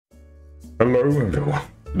Hello everyone,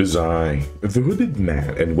 it is I, the Hooded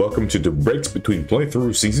Man, and welcome to the Breaks Between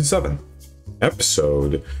Playthrough Season 7,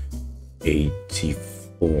 Episode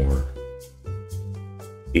 84.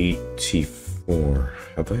 84.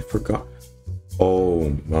 Have I forgot? Oh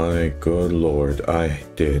my good lord, I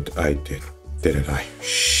did. Didn't I?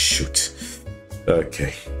 Shoot.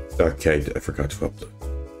 Okay, I forgot to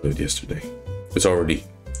upload yesterday. It's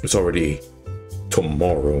already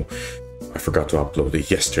tomorrow. I forgot to upload it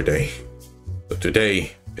yesterday. So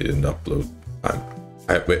today I didn't upload.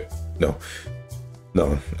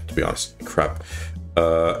 No, to be honest, crap.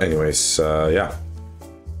 Anyways, yeah,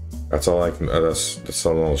 that's all I can. That's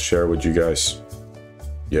all I'll share with you guys.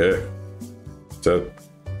 Yeah. So,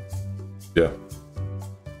 yeah.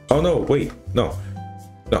 Oh no! Wait, no.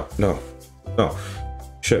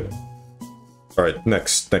 Shit. All right,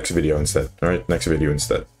 next video instead. All right, next video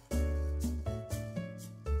instead.